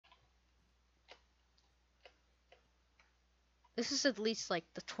This is at least like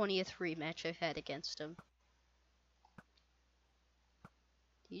the 20th rematch I've had against him.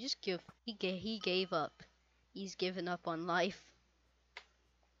 He just he gave up. He's given up on life.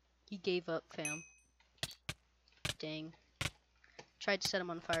 He gave up, fam. Dang. Tried to set him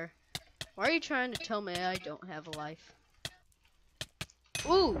on fire. Why are you trying to tell me I don't have a life?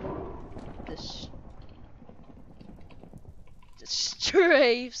 Ooh! The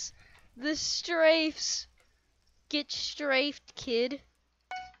strafes! The strafes! Get strafed, kid.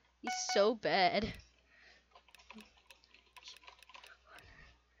 He's so bad.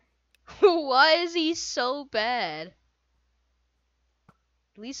 Why is he so bad?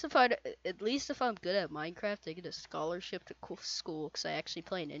 At least if I'm good at Minecraft, I get a scholarship to school because I actually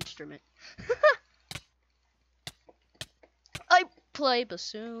play an instrument. I play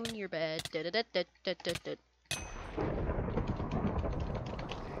bassoon. You're bad.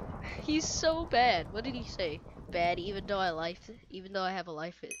 He's so bad. What did he say? Bad, even though I have a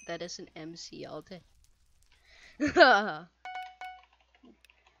life that isn't MC all day.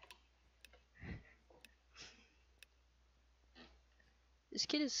 This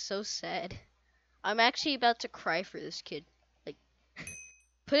kid is so sad. I'm actually about to cry for this kid. Like,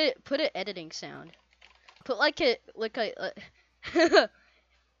 put an editing sound. Put like a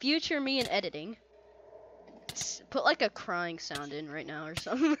future me in editing. Put like a crying sound in right now or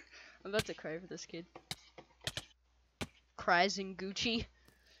something. I'm about to cry for this kid. Cries in Gucci.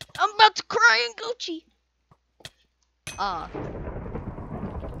 I'm about to cry in Gucci. Ah.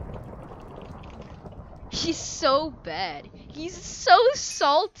 He's so bad. He's so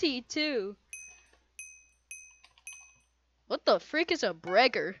salty too. What the freak is a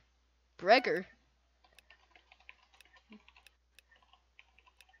bregger? Bregger.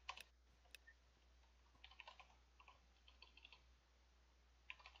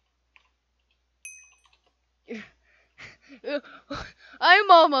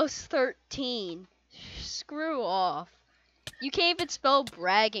 I'm almost 13. Screw off. You can't even spell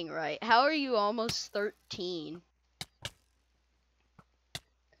bragging right. How are you almost 13?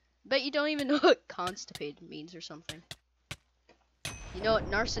 Bet you don't even know what constipated means or something. You know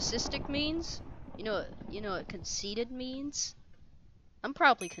what narcissistic means? You know what conceited means? I'm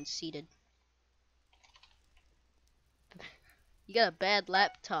probably conceited. You got a bad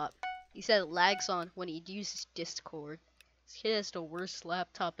laptop. He said it lags on when he uses Discord. This kid has the worst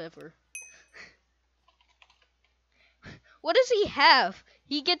laptop ever. What does he have?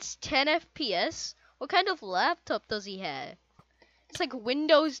 He gets 10 FPS? What kind of laptop does he have? It's like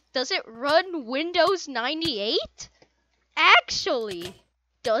Windows. Does it run Windows 98? Actually,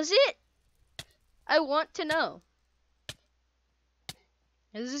 does it? I want to know.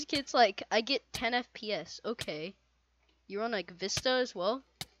 This kid's like, I get 10 FPS. Okay. You're on like Vista as well?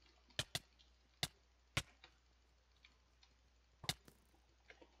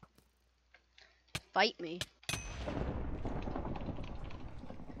 Fight me.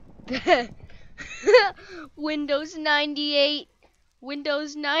 Windows 98.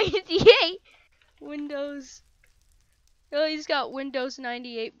 Windows 98. Windows. Oh, he's got Windows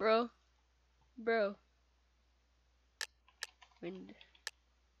 98, bro. Bro.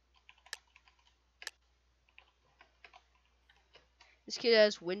 This kid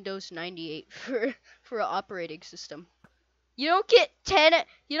has Windows 98 for an operating system. You don't get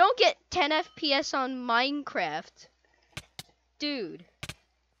 10 FPS on Minecraft. Dude.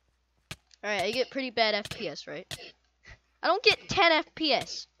 Alright, I get pretty bad FPS, right? I don't get 10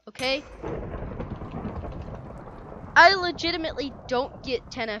 FPS, okay? I legitimately don't get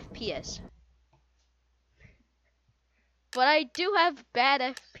 10 FPS. But I do have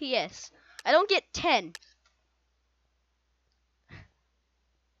bad FPS. I don't get 10.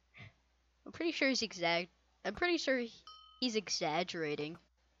 I'm pretty sure he's exaggerating.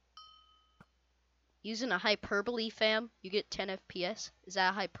 Using a hyperbole, fam, you get 10 FPS? Is that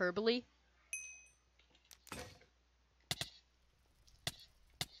a hyperbole?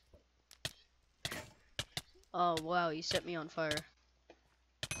 Oh wow, you set me on fire.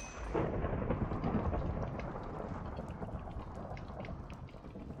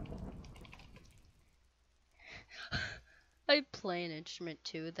 I play an instrument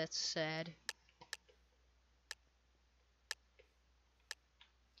too, that's sad.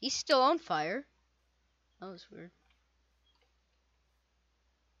 He's still on fire. That was weird.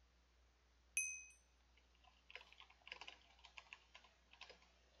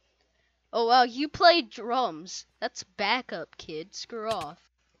 Oh wow, you play drums. That's backup, kid. Screw off.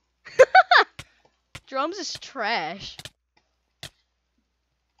 Drums is trash.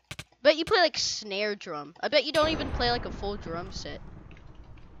 Bet you play like snare drum. I bet you don't even play like a full drum set.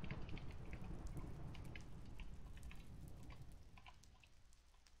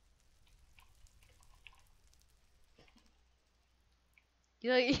 You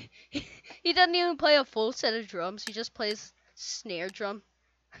know, he doesn't even play a full set of drums. He just plays snare drum.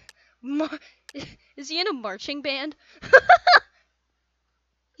 Is he in a marching band?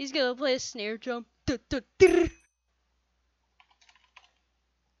 He's gonna play a snare drum.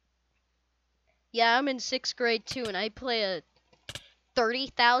 Yeah, I'm in 6th grade too, and I play a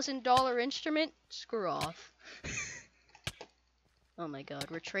 $30,000 instrument. Screw off. Oh my god,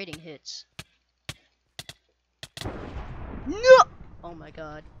 we're trading hits. No! Oh my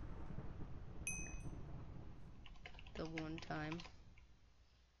god. The one time.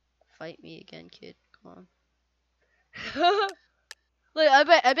 Fight me again, kid. Come on. Look, I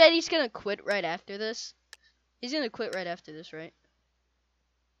bet he's gonna quit right after this. He's gonna quit right after this, right?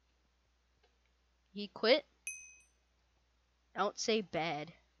 He quit? Don't say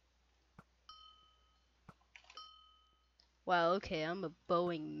bad. Wow, okay, I'm a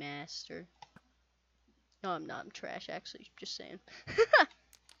bowing master. No, I'm not. I'm trash, actually. Just saying.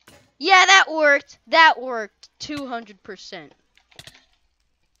 Yeah, that worked. That worked. 200%.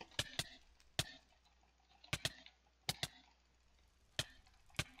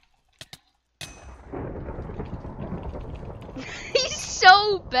 He's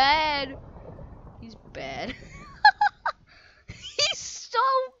so bad. He's bad. He's so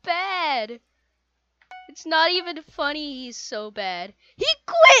bad. It's not even funny. He's so bad. He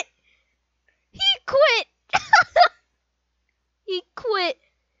quit. He quit. He quit.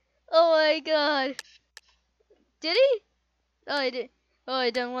 Oh my god. Did he? Oh, I did. Oh, I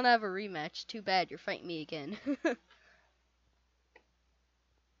didn't want to have a rematch. Too bad. You're fighting me again.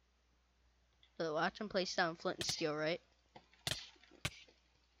 So watch him place down flint and steel, right?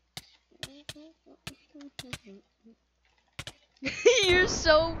 You're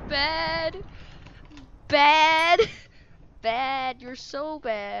so bad. Bad. Bad. You're so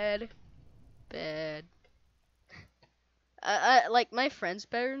bad. Bad. Like, my friend's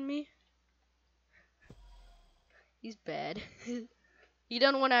better than me. He's bad. You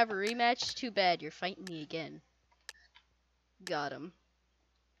don't want to have a rematch? Too bad. You're fighting me again. Got him.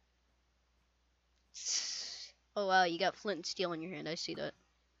 Oh wow, you got flint and steel in your hand. I see that.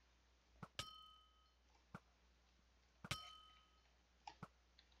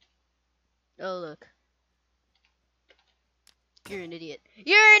 Oh look. You're an idiot.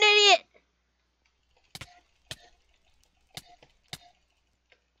 You're an idiot!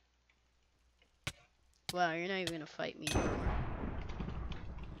 Wow, you're not even gonna fight me anymore.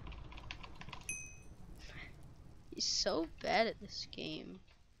 He's so bad at this game.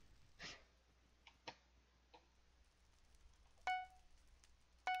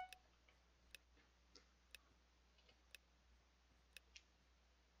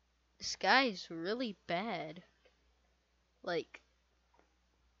 This guy's really bad. Like,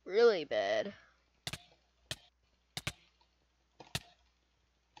 really bad.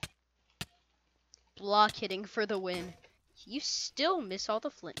 Block hitting for the win. You still miss all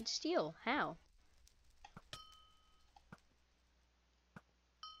the flint and steel. How?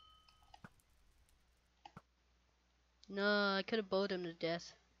 No, I could have bowed him to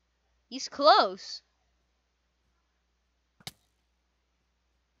death. He's close.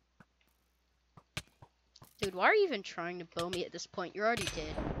 Dude, why are you even trying to bow me at this point? You're already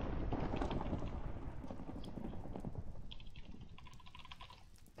dead.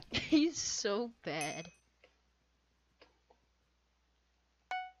 He's so bad.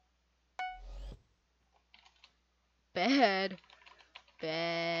 Bad.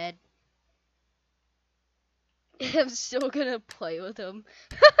 Bad. I'm still gonna play with him.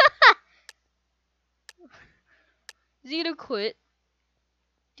 Is he gonna quit?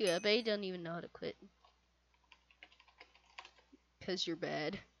 Dude, I bet he doesn't even know how to quit. Cause you're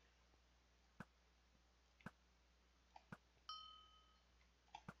bad.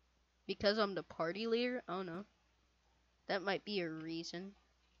 Because I'm the party leader? Oh no. That might be a reason.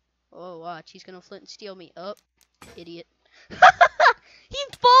 Oh, watch. He's gonna flint and steel me. Oh, idiot. He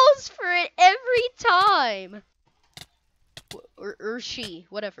falls for it every time. Or she.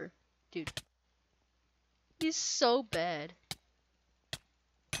 Whatever. Dude. He's so bad.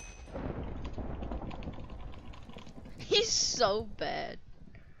 He's so bad.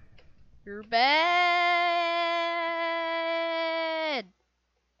 You're bad.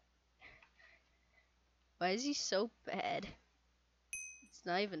 Why is he so bad? It's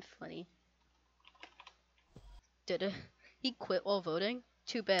not even funny. Did he quit while voting?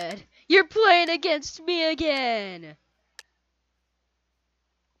 Too bad. You're playing against me again.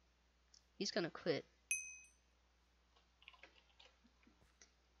 He's gonna quit.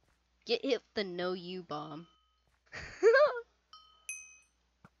 Get hit with the no you bomb.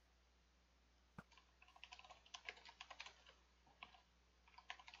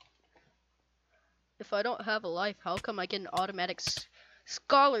 if I don't have a life, how come I get an automatic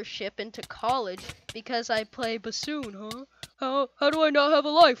scholarship into college because I play bassoon, huh? How do I not have a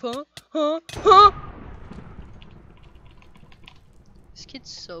life, huh? Huh? This kid's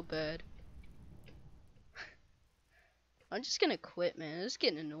so bad. I'm just gonna quit, man. This is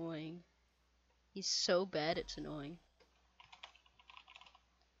getting annoying. He's so bad, it's annoying.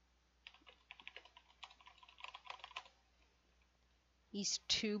 He's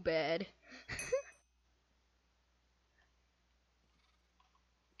too bad.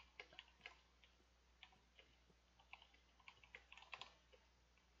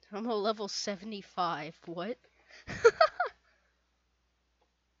 I'm a level 75. What?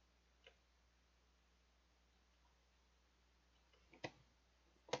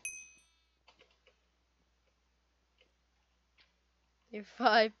 You're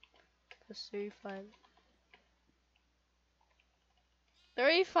 5 plus 35.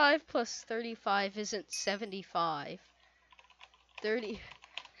 35 plus 35 isn't 75. 30.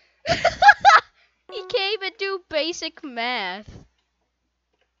 He can't even do basic math.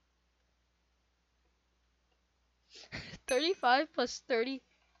 35 plus 30.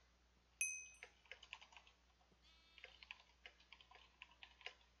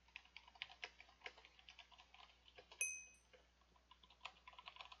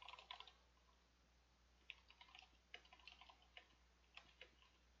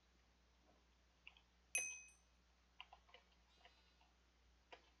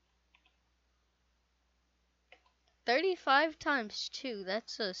 Thirty-five times 2,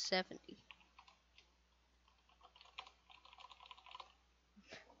 that's a 70.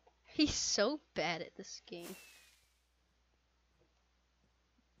 He's so bad at this game.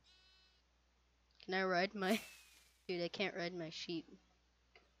 Can I ride my... Dude, I can't ride my sheep.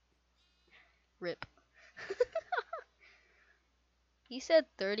 Rip. He said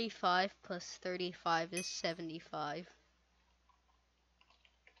 35 plus 35 is 75.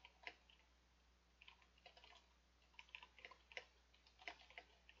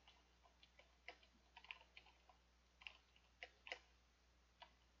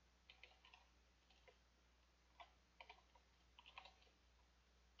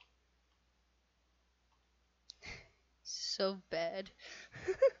 So bad.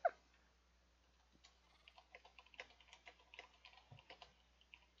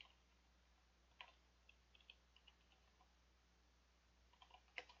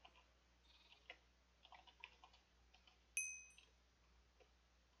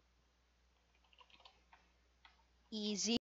 Easy.